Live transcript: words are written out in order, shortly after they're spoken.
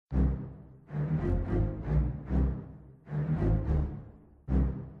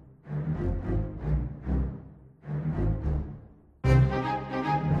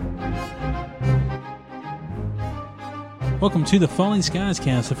Welcome to the Falling Skies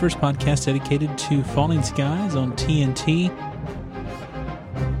Cast, the first podcast dedicated to falling skies on TNT.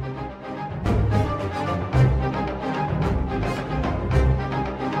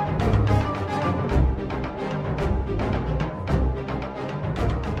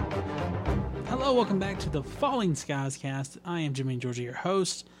 Hello, welcome back to the Falling Skies Cast. I am Jimmy and Georgia, your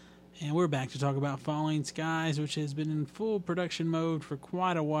host, and we're back to talk about Falling Skies, which has been in full production mode for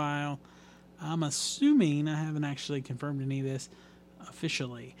quite a while. I'm assuming, I haven't actually confirmed any of this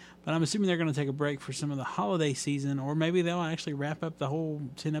officially, but I'm assuming they're going to take a break for some of the holiday season, or maybe they'll actually wrap up the whole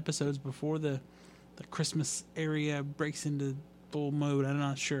 10 episodes before the Christmas area breaks into full mode. I'm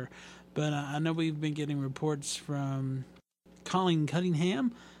not sure. But I know we've been getting reports from Colin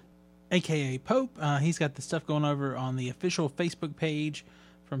Cunningham, a.k.a. Pope. He's got the stuff going over on the official Facebook page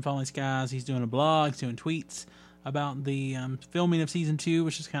from Falling Skies. He's doing a blog, he's doing tweets about the filming of Season 2,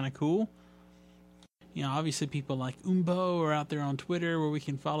 which is kind of cool. You know, obviously people like Umbo are out there on Twitter where we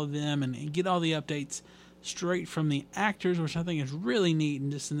can follow them and get all the updates straight from the actors, which I think is really neat.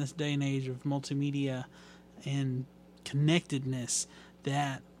 And just in this day and age of multimedia and connectedness,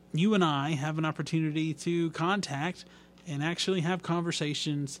 that you and I have an opportunity to contact and actually have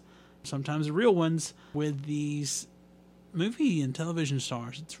conversations, sometimes real ones, with these movie and television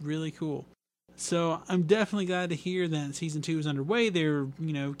stars. It's really cool. So I'm definitely glad to hear that Season 2 is underway. They're,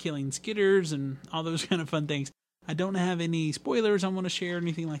 killing skitters and all those kind of fun things. I don't have any spoilers I want to share or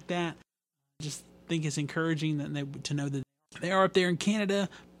anything like that. I just think it's encouraging to know that they are up there in Canada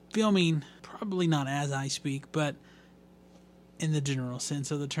filming, probably not as I speak, but in the general sense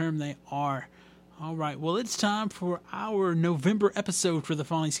of the term, they are. All right, well, it's time for our November episode for the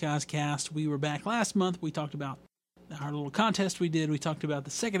Falling Skies Cast. We were back last month. We talked about our little contest we did. We talked about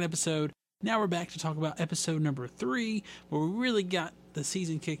the second episode. Now we're back to talk about episode number 3, where we really got the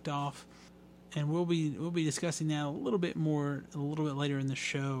season kicked off, and we'll be discussing that a little bit later in the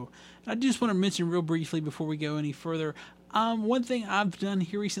show. And I just want to mention real briefly before we go any further, one thing I've done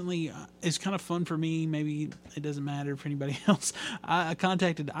here recently is kind of fun for me. Maybe it doesn't matter for anybody else. I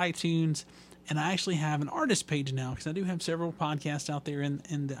contacted iTunes, and I actually have an artist page now, because I do have several podcasts out there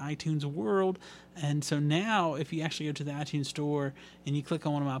in the iTunes world. And so now, if you actually go to the iTunes store and you click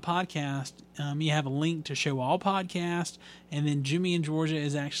on one of my podcasts, you have a link to show all podcasts. And then Jimmy and Georgia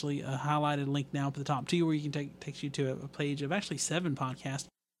is actually a highlighted link now up at the top too, where you can takes you to a page of actually 7 podcasts.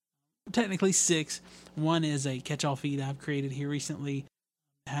 Technically 6. One is a catch-all feed I've created here recently.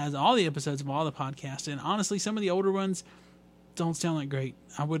 It has all the episodes of all the podcasts. And honestly, some of the older ones don't sound that great.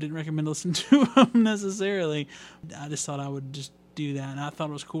 I wouldn't recommend listening to them necessarily. I just thought I would just do that, and I thought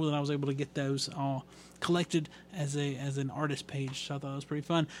it was cool that I was able to get those all collected as an artist page. So I thought it was pretty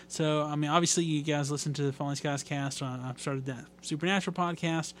fun. So I mean, obviously you guys listen to the Falling Skies Cast. I've started that Supernatural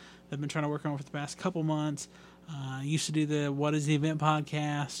podcast that I've been trying to work on for the past couple months. I used to do the What is the Event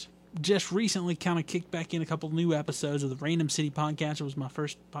podcast. Just recently kind of kicked back in a couple new episodes of the Random City podcast. It was my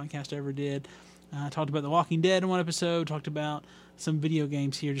first podcast I ever did. I talked about The Walking Dead in one episode, talked about some video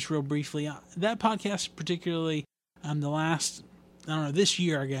games here just real briefly. That podcast particularly, this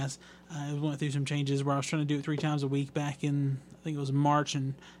year, I guess, I went through some changes where I was trying to do it 3 times a week back in, I think it was March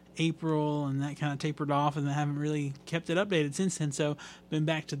and April, and that kind of tapered off, and I haven't really kept it updated since then, so been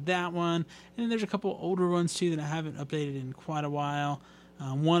back to that one. And then there's a couple older ones, too, that I haven't updated in quite a while.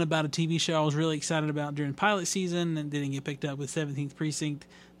 One about a TV show I was really excited about during pilot season and didn't get picked up with 17th Precinct.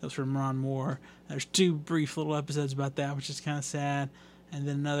 That was from Ron Moore. There's 2 brief little episodes about that, which is kind of sad. And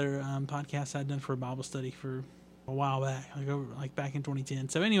then another podcast I'd done for a Bible study for a while back, like back in 2010.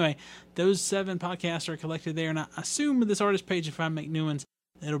 So anyway, those 7 podcasts are collected there, and I assume with this artist page, if I make new ones,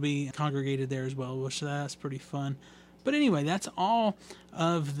 it'll be congregated there as well, which that's pretty fun. But anyway, that's all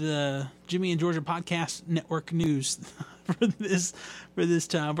of the Jimmy and Georgia Podcast Network news for this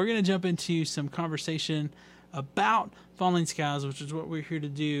time. We're going to jump into some conversation about Falling Skies, which is what we're here to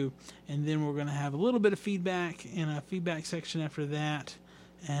do, and then we're going to have a little bit of feedback in a feedback section after that.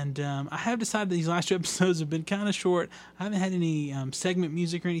 And I have decided these last 2 episodes have been kind of short. I haven't had any segment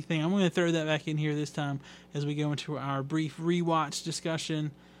music or anything. I'm going to throw that back in here this time as we go into our brief rewatch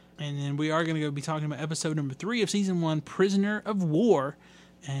discussion. And then we are going to be talking about episode number 3 of Season 1, Prisoner of War.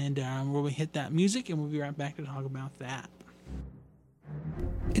 And we'll hit that music, and we'll be right back to talk about that.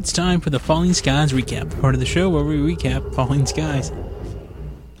 It's time for the Falling Skies recap, part of the show where we recap Falling Skies.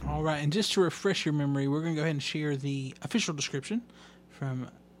 All right, and just to refresh your memory, we're going to go ahead and share the official description from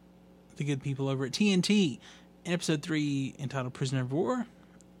the good people over at TNT. In episode 3, entitled Prisoner of War,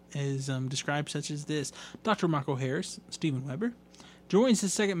 is described such as this. Dr. Michael Harris, Steven Weber, joins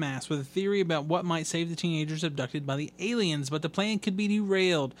his second mass with a theory about what might save the teenagers abducted by the aliens, but the plan could be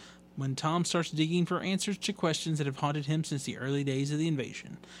derailed when Tom starts digging for answers to questions that have haunted him since the early days of the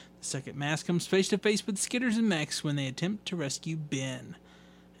invasion. The second mask comes face to face with Skitters and Mex when they attempt to rescue Ben.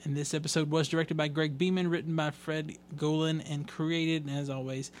 And this episode was directed by Greg Beeman, written by Fred Golan, and created, as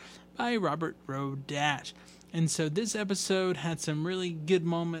always, by Robert Rodat. And so this episode had some really good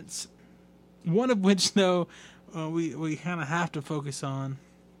moments, one of which, though, we kind of have to focus on,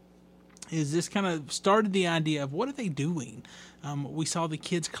 is this kind of started the idea of what are they doing? We saw the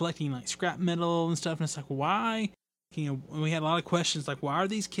kids collecting like scrap metal and stuff, and it's like, why? We had a lot of questions like, why are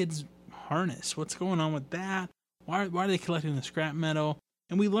these kids harnessed? What's going on with that? Why are they collecting the scrap metal?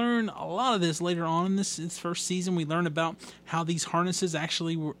 And we learn a lot of this later on in this first season. We learn about how these harnesses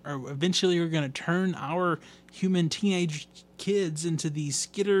actually eventually are going to turn our human teenage kids into these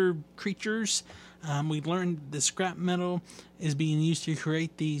skitter creatures. We learned the scrap metal is being used to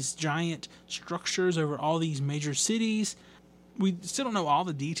create these giant structures over all these major cities. We still don't know all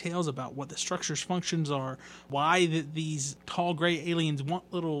the details about what the structure's functions are, why these tall gray aliens want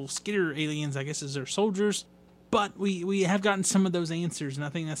little skitter aliens, I guess, as their soldiers. But we have gotten some of those answers, and I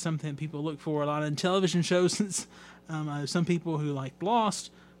think that's something people look for a lot in television shows, since some people who like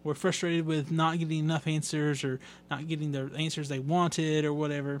Lost were frustrated with not getting enough answers or not getting the answers they wanted or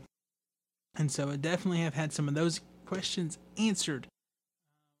whatever. And so I definitely have had some of those questions answered.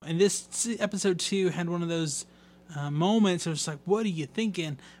 And this episode 2 had one of those moments. It was like, what are you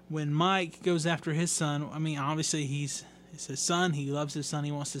thinking when Mike goes after his son? I mean, obviously it's his son. He loves his son.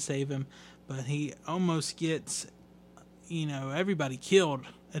 He wants to save him. But he almost gets, everybody killed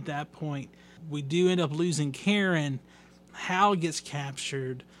at that point. We do end up losing Karen. Hal gets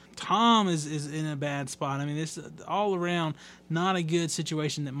captured. Tom is in a bad spot. I mean, this all around not a good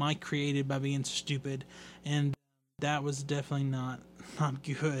situation that Mike created by being stupid. And that was definitely not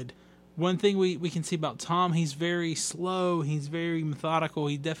good. One thing we can see about Tom, he's very slow. He's very methodical.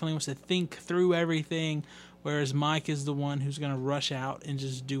 He definitely wants to think through everything. Whereas Mike is the one who's going to rush out and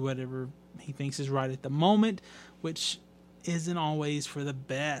just do whatever he thinks is right at the moment, which isn't always for the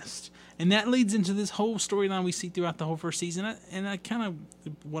best. And that leads into this whole storyline we see throughout the whole first season. And I kind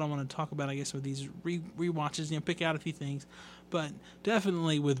of, what I want to talk about, I guess, with these rewatches, pick out a few things. But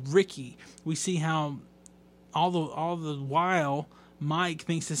definitely with Ricky, we see how all the while Mike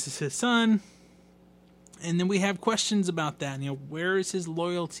thinks this is his son. And then we have questions about that. Where is his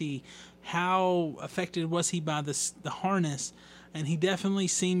loyalty? How affected was he by the harness? And he definitely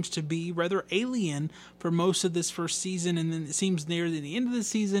seems to be rather alien for most of this first season. And then it seems near the end of the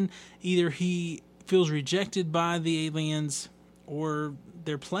season, either he feels rejected by the aliens or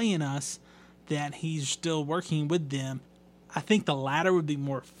they're playing us, that he's still working with them. I think the latter would be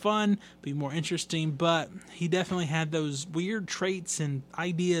more fun, be more interesting, but he definitely had those weird traits and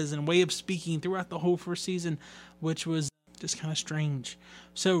ideas and way of speaking throughout the whole first season, which was just kind of strange.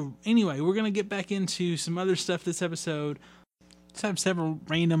 So anyway, we're going to get back into some other stuff this episode. Just have several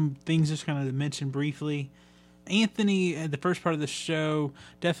random things just kind of to mention briefly. Anthony, at the first part of the show,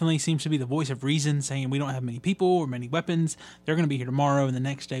 definitely seems to be the voice of reason, saying we don't have many people or many weapons. They're going to be here tomorrow, and the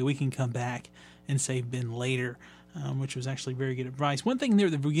next day we can come back and save Ben later, which was actually very good advice. One thing there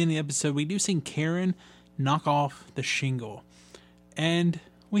at the beginning of the episode, we do see Karen knock off the shingle. And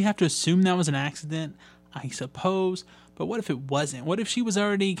we have to assume that was an accident, I suppose. But what if it wasn't? What if she was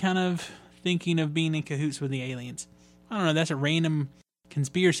already kind of thinking of being in cahoots with the aliens? I don't know, that's a random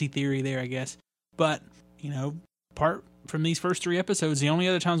conspiracy theory there, I guess. But, apart from these first 3 episodes, the only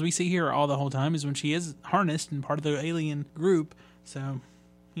other times we see her all the whole time is when she is harnessed and part of the alien group. So,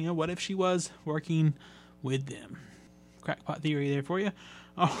 what if she was working with them? Crackpot theory there for you.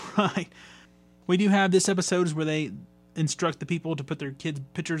 All right. We do have this episode where they instruct the people to put their kids'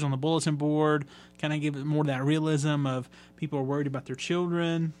 pictures on the bulletin board, kind of give it more of that realism of people are worried about their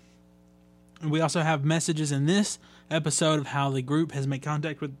children. And we also have messages in this episode of how the group has made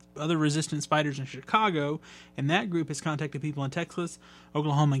contact with other resistance fighters in Chicago, and that group has contacted people in Texas,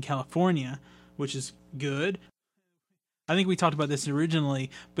 Oklahoma, and California, which is good. I think we talked about this originally,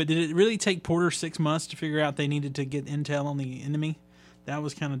 but did it really take Porter 6 months to figure out they needed to get intel on the enemy? That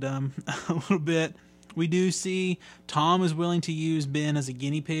was kind of dumb, a little bit. We do see Tom is willing to use Ben as a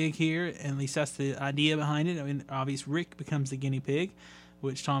guinea pig here, at least that's the idea behind it. I mean, obviously Rick becomes the guinea pig,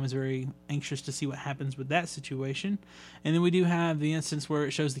 which Tom is very anxious to see what happens with that situation. And then we do have the instance where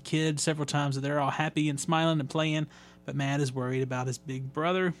it shows the kids several times that they're all happy and smiling and playing, but Matt is worried about his big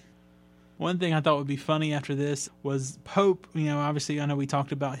brother. One thing I thought would be funny after this was Pope. Obviously I know we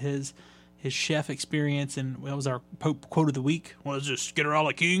talked about his chef experience, and that was our Pope quote of the week. Was this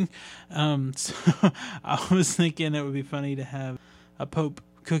Skitterella King? So I was thinking it would be funny to have a Pope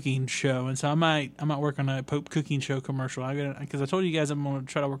cooking show, and so I might work on a Pope cooking show commercial. Because I told you guys I'm going to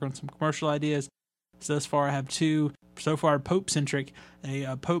try to work on some commercial ideas. So thus far I have 2 so far Pope centric,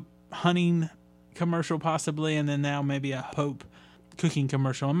 a Pope hunting commercial possibly, and then now maybe a Pope cooking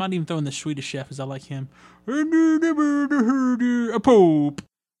commercial. I might even throw in the Swedish Chef, as I like him. A Pope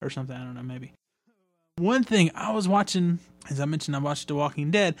or something. I don't know, maybe. One thing I was watching, as I mentioned, I watched The Walking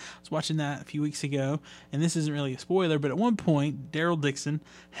Dead. I was watching that a few weeks ago, and this isn't really a spoiler, but at one point, Daryl Dixon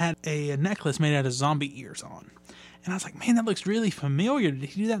had a necklace made out of zombie ears on. And I was like, man, that looks really familiar. Did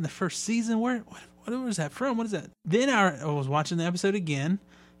he do that in the first season? What was that from? What is that? Then I was watching the episode again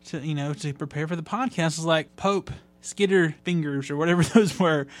to prepare for the podcast. I was like, Pope Skitter fingers or whatever those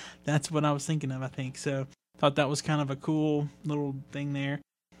were. That's what I was thinking of, I think. So thought that was kind of a cool little thing there.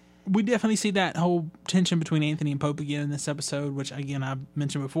 We definitely see that whole tension between Anthony and Pope again in this episode, which, again, I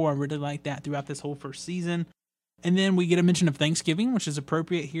mentioned before. I really like that throughout this whole first season. And then we get a mention of Thanksgiving, which is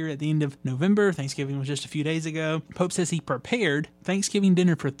appropriate here at the end of November. Thanksgiving was just a few days ago. Pope says he prepared Thanksgiving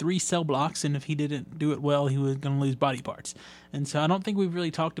dinner for 3 cell blocks, and if he didn't do it well, he was going to lose body parts. And so I don't think we've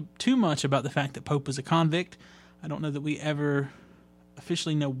really talked too much about the fact that Pope was a convict. I don't know that we ever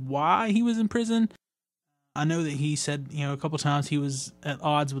officially know why he was in prison. I know that he said, a couple times he was at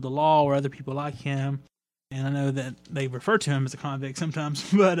odds with the law or other people like him. And I know that they refer to him as a convict sometimes,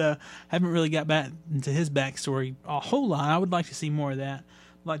 but haven't really got back into his backstory a whole lot. I would like to see more of that.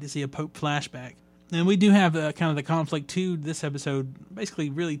 I'd like to see a Pope flashback. And we do have kind of the conflict, too, this episode, basically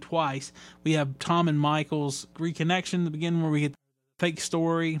really twice. We have Tom and Michael's reconnection at the beginning where we get the fake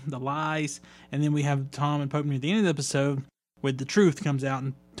story, the lies, and then we have Tom and Pope near the end of the episode where the truth comes out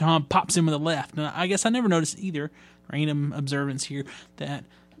and Tom pops in with a left. And I guess I never noticed either, random observance here, that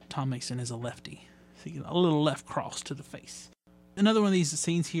Tom Mason is a lefty. So you get a little left cross to the face. Another one of these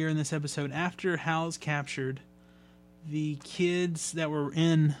scenes here in this episode, after Hal is captured, the kids that were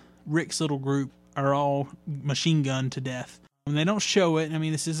in Rick's little group are all machine gunned to death. And they don't show it. I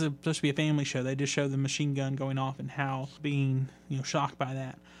mean, this is supposed to be a family show. They just show the machine gun going off and Hal being, shocked by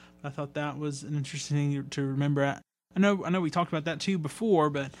that. I thought that was an interesting thing to remember. I know we talked about that too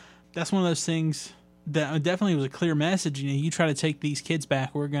before, but that's one of those things that definitely was a clear message. You try to take these kids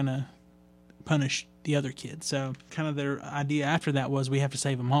back, we're going to punish the other kids. So kind of their idea after that was we have to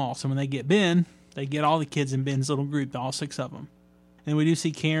save them all. So when they get Ben, they get all the kids in Ben's little group, all 6 of them. And we do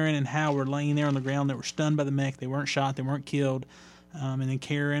see Karen and Howard laying there on the ground that were stunned by the mech. They weren't shot. They weren't killed. And then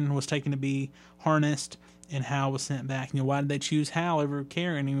Karen was taken to be harnessed and Hal was sent back. Why did they choose Hal over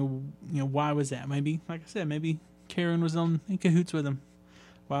Karen? Why was that? Maybe, like I said, maybe Karen was in cahoots with him.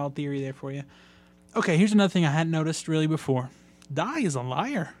 Wild theory there for you. Okay, here's another thing I hadn't noticed really before. Di is a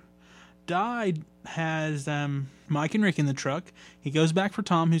liar. Di has Mike and Rick in the truck. He goes back for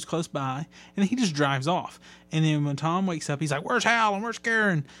Tom, who's close by, and he just drives off. And then when Tom wakes up, he's like, "Where's Hal and where's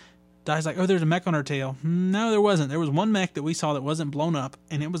Karen?" Di's like, "Oh, there's a mech on her tail." No, there wasn't. There was one mech that we saw that wasn't blown up,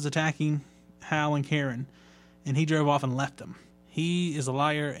 and it was attacking Hal and Karen. And he drove off and left them. He is a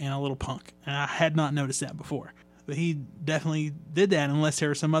liar and a little punk. And I had not noticed that before. But he definitely did that unless there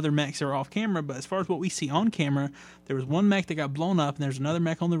were some other mechs that were off camera. But as far as what we see on camera, there was one mech that got blown up, and there's another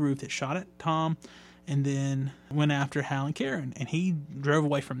mech on the roof that shot at Tom and then went after Hal and Karen. And he drove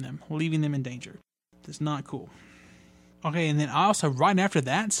away from them, leaving them in danger. It's not cool. Okay, and then also right after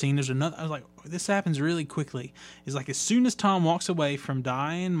that scene, there's another. I was like, this happens really quickly. It's like as soon as Tom walks away from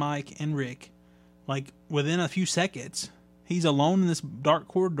Di and Mike and Rick, like within a few seconds, he's alone in this dark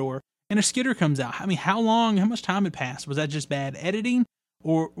corridor. And a skitter comes out. I mean, how much time had passed? Was that just bad editing?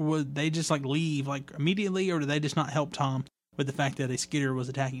 Or would they just leave immediately? Or did they just not help Tom with the fact that a skitter was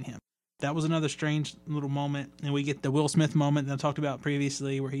attacking him? That was another strange little moment. And we get the Will Smith moment that I talked about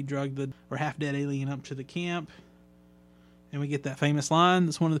previously where he drugged the half-dead alien up to the camp. And we get that famous line.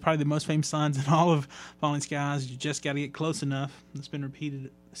 That's one of probably the most famous lines in all of Falling Skies. You just got to get close enough. It's been repeated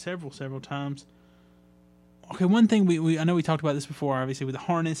several times. Okay, one thing I know we talked about this before, obviously, with the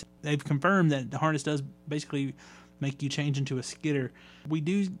harness. They've confirmed that the harness does basically make you change into a skitter. We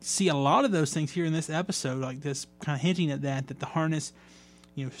do see a lot of those things here in this episode, like this kind of hinting at that the harness,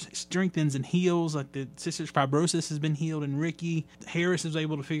 strengthens and heals. Like the cystic fibrosis has been healed in Ricky. Harris is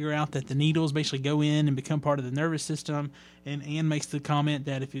able to figure out that the needles basically go in and become part of the nervous system. And Anne makes the comment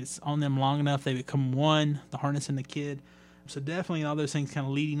that if it's on them long enough, they become one, the harness and the kid. So definitely all those things kind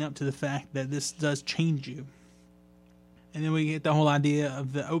of leading up to the fact that this does change you. And then we get the whole idea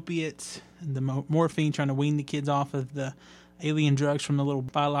of the opiates and the morphine, trying to wean the kids off of the alien drugs from the little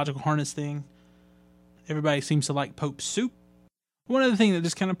biological harness thing. Everybody seems to like Pope's soup. One other thing that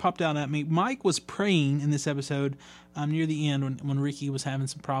just kind of popped out at me, Mike was praying in this episode near the end when Ricky was having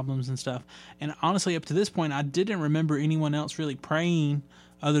some problems and stuff. And honestly, up to this point, I didn't remember anyone else really praying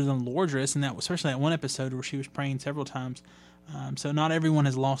other than Lourdes, and that especially that one episode where she was praying several times. So not everyone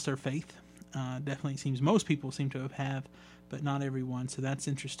has lost their faith. Definitely seems most people seem to have, but not everyone. So that's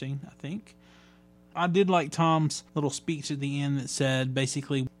interesting, I think. I did like Tom's little speech at the end that said,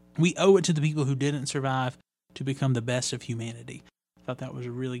 basically, we owe it to the people who didn't survive to become the best of humanity. I thought that was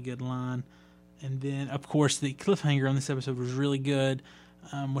a really good line. And then, of course, the cliffhanger on this episode was really good,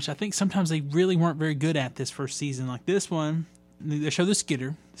 which I think sometimes they really weren't very good at this first season. Like this one, they show the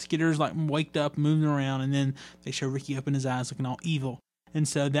Skitter. Skitter's like waked up, moving around, and then they show Ricky open his eyes looking all evil. And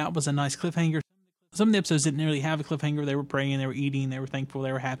so that was a nice cliffhanger. Some of the episodes didn't really have a cliffhanger. They were praying, they were eating, they were thankful,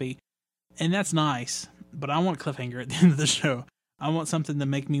 they were happy. And that's nice, but I want a cliffhanger at the end of the show. I want something to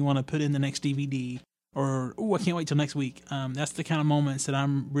make me want to put in the next DVD, or, I can't wait till next week. That's the kind of moments that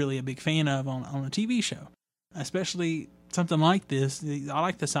I'm really a big fan of on a TV show, especially something like this. I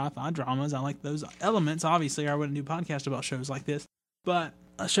like the sci-fi dramas. I like those elements. Obviously, I wouldn't do a podcast about shows like this, but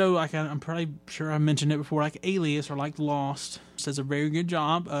a show like, I'm probably sure I mentioned it before, like Alias or like Lost, does a very good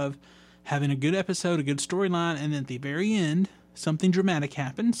job of having a good episode, a good storyline, and then at the very end, something dramatic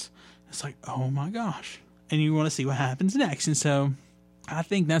happens. It's like, oh my gosh. And you want to see what happens next. And so I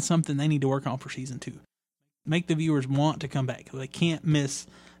think that's something they need to work on for season 2. Make the viewers want to come back. They can't miss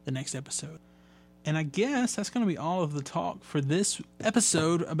the next episode. And I guess that's going to be all of the talk for this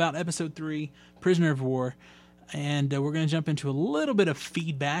episode about episode 3, Prisoner of War. And we're going to jump into a little bit of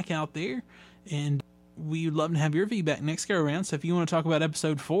feedback out there. And we'd love to have your feedback next go around. So if you want to talk about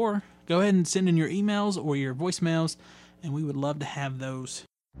episode 4, go ahead and send in your emails or your voicemails. And we would love to have those.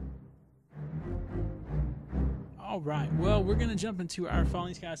 All right, well, we're going to jump into our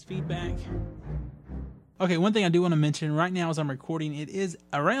Falling Skies feedback. Okay, one thing I do want to mention, right now as I'm recording, it is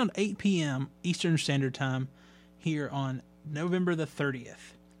around 8 p.m. Eastern Standard Time here on November the 30th.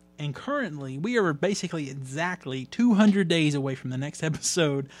 And currently, we are basically exactly 200 days away from the next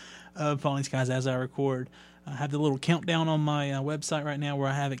episode of Falling Skies as I record. I have the little countdown on my website right now where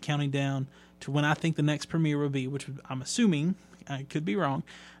I have it counting down to when I think the next premiere will be, which I'm assuming, I could be wrong,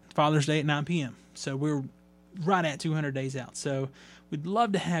 Father's Day at 9 p.m. So we're right at 200 days out. So we'd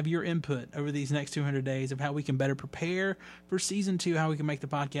love to have your input over these next 200 days of how we can better prepare for season 2, how we can make the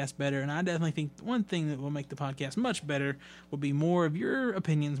podcast better. And I definitely think one thing that will make the podcast much better will be more of your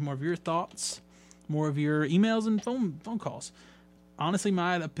opinions, more of your thoughts, more of your emails and phone calls. Honestly,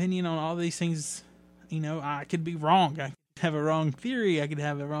 my opinion on all these things, I could be wrong. I could have a wrong theory. I could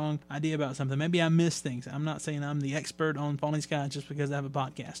have a wrong idea about something. Maybe I miss things. I'm not saying I'm the expert on Falling Skies just because I have a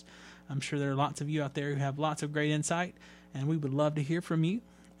podcast. I'm sure there are lots of you out there who have lots of great insight, and we would love to hear from you.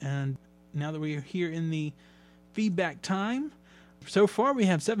 And now that we are here in the feedback time, so far we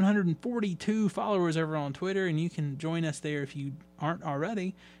have 742 followers over on Twitter, and you can join us there if you aren't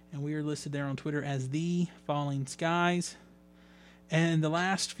already. And we are listed there on Twitter as The Falling Skies. And the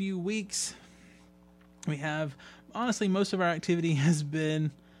last few weeks, we have, honestly, most of our activity has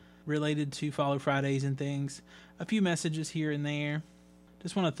been related to Follow Fridays and things. A few messages here and there.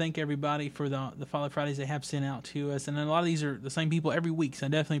 Just want to thank everybody for the Follow Fridays they have sent out to us. And a lot of these are the same people every week, so I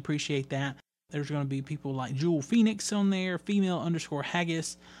definitely appreciate that. There's going to be people like Jewel Phoenix on there,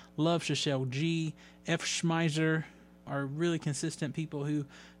 female_haggis, Love Shachelle G, F. Schmeiser are really consistent people who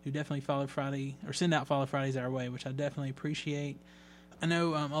definitely Follow Friday or send out Follow Fridays our way, which I definitely appreciate. I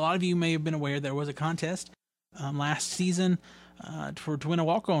know a lot of you may have been aware there was a contest last season to win a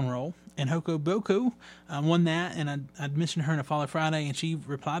walk-on role, and Hoko Boko won that, and I'd mentioned her in a Follow Friday, and she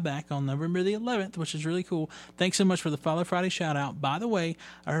replied back on November the 11th, which is really cool. Thanks so much for the Follow Friday shout-out. By the way,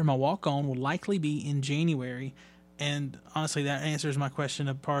 I heard my walk-on will likely be in January, and honestly, that answers my question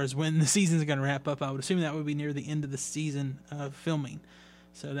as far as when the season's going to wrap up. I would assume that would be near the end of the season of filming,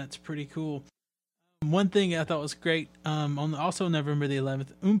 so that's pretty cool. One thing I thought was great, also November the 11th,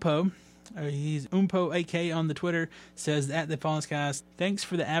 Umpo, he's Umpo AK on the Twitter, says at the Fallen Skies, thanks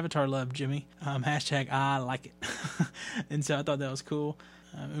for the Avatar love, Jimmy. Hashtag I like it. And so I thought that was cool.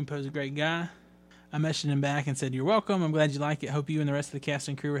 Umpo's a great guy. I messaged him back and said, you're welcome. I'm glad you like it. Hope you and the rest of the cast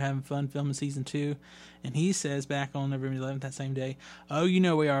and crew are having fun filming season 2. And he says back on November 11th, that same day, oh, you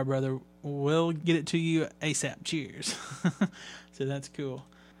know we are, brother. We'll get it to you ASAP. Cheers. So that's cool.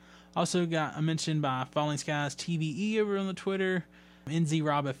 Also got a mention by Falling Skies TVE over on the Twitter, NZ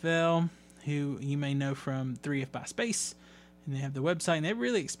Rob FL, who you may know from 3F by Space, and they have the website, and they've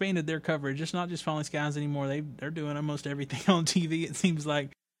really expanded their coverage. It's not just Falling Skies anymore. They're doing almost everything on TV, it seems like.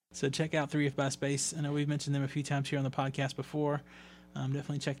 So check out 3F by Space. I know we've mentioned them a few times here on the podcast before.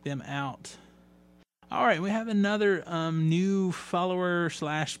 Definitely check them out. All right, we have another new follower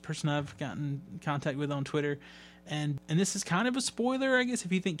 / person I've gotten in contact with on Twitter. And this is kind of a spoiler, I guess,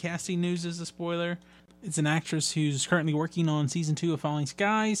 if you think casting news is a spoiler. It's an actress who's currently working on season 2 of Falling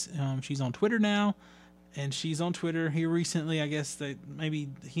Skies. She's on Twitter now. And she's on Twitter here recently. I guess that maybe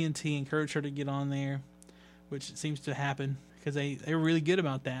TNT encouraged her to get on there, which seems to happen because they're really good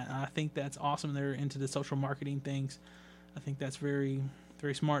about that. I think that's awesome. They're into the social marketing things. I think that's very,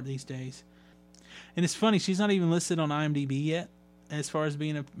 very smart these days. And it's funny, she's not even listed on IMDb yet as far as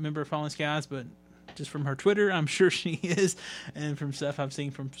being a member of Falling Skies, but just from her Twitter, I'm sure she is. And from stuff I've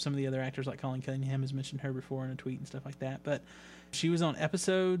seen from some of the other actors, like Colin Cunningham has mentioned her before in a tweet and stuff like that. But she was on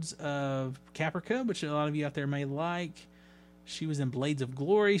episodes of Caprica, which a lot of you out there may like. She was in Blades of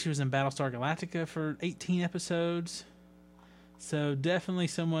Glory. She was in Battlestar Galactica for 18 episodes. So definitely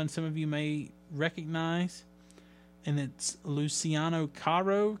someone some of you may recognize. And it's Luciano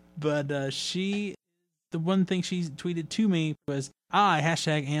Caro. But the one thing she tweeted to me was, I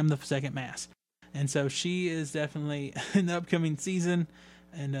am the second mask. And so she is definitely in the upcoming season.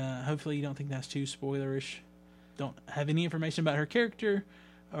 And hopefully you don't think that's too spoilerish. Don't have any information about her character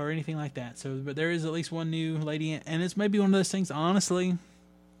or anything like that. So, but there is at least one new lady, and it's maybe one of those things, honestly,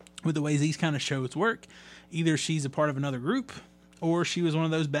 with the ways these kind of shows work. Either she's a part of another group, or she was one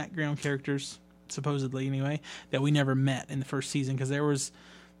of those background characters, supposedly anyway, that we never met in the first season, because there was,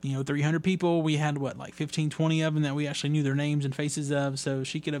 300 people. We had, 15, 20 of them that we actually knew their names and faces of, so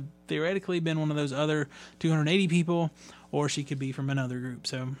she could have theoretically been one of those other 280 people, or she could be from another group,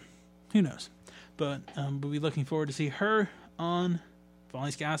 so who knows. But we'll be looking forward to see her on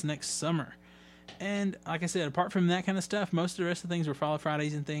Falling Skies next summer. And like I said, apart from that kind of stuff, most of the rest of the things were Follow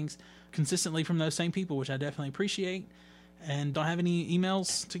Fridays and things consistently from those same people, which I definitely appreciate. And don't have any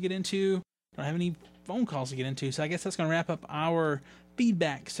emails to get into, don't have any phone calls to get into. So I guess that's going to wrap up our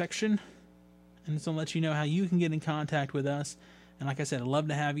feedback section. And it's going to let you know how you can get in contact with us. And like I said, I'd love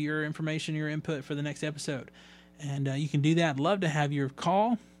to have your information, your input for the next episode. And you can do that. I'd love to have your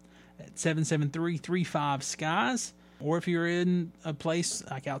call at 773-35-SKIES, or if you're in a place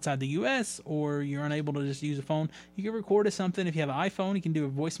like outside the U.S. or you're unable to just use a phone, you can record us something. If you have an iPhone, you can do a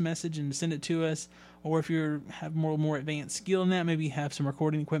voice message and send it to us. Or if you have more advanced skill in that, maybe you have some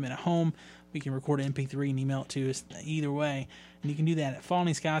recording equipment at home, we can record an MP3 and email it to us. Either way, and you can do that at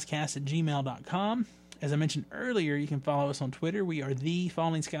fallingskiescast@gmail.com. As I mentioned earlier, you can follow us on Twitter. We are the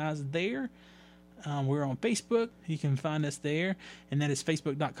Falling Skies there. We're on Facebook. You can find us there, and that is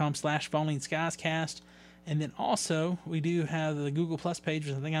facebook.com/fallingskiescast. And then also, we do have the Google Plus page,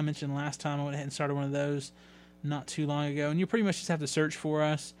 which I think I mentioned last time. I went ahead and started one of those not too long ago. And you pretty much just have to search for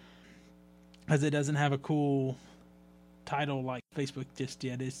us, because it doesn't have a cool title like Facebook just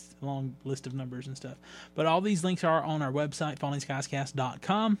yet. It's a long list of numbers and stuff. But all these links are on our website,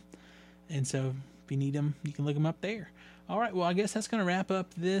 fallingskiescast.com. And so if you need them, you can look them up there. All right, well, I guess that's going to wrap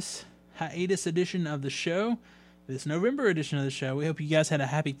up this hiatus edition of the show, this November edition of the show. We hope you guys had a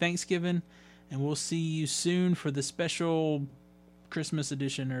happy Thanksgiving, and we'll see you soon for the special Christmas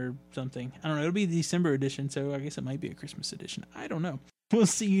edition or something. I don't know. It'll be the December edition, so I guess it might be a Christmas edition. I don't know. We'll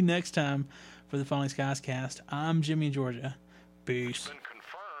see you next time for the Falling Skies cast. I'm Jimmy in Georgia. Peace.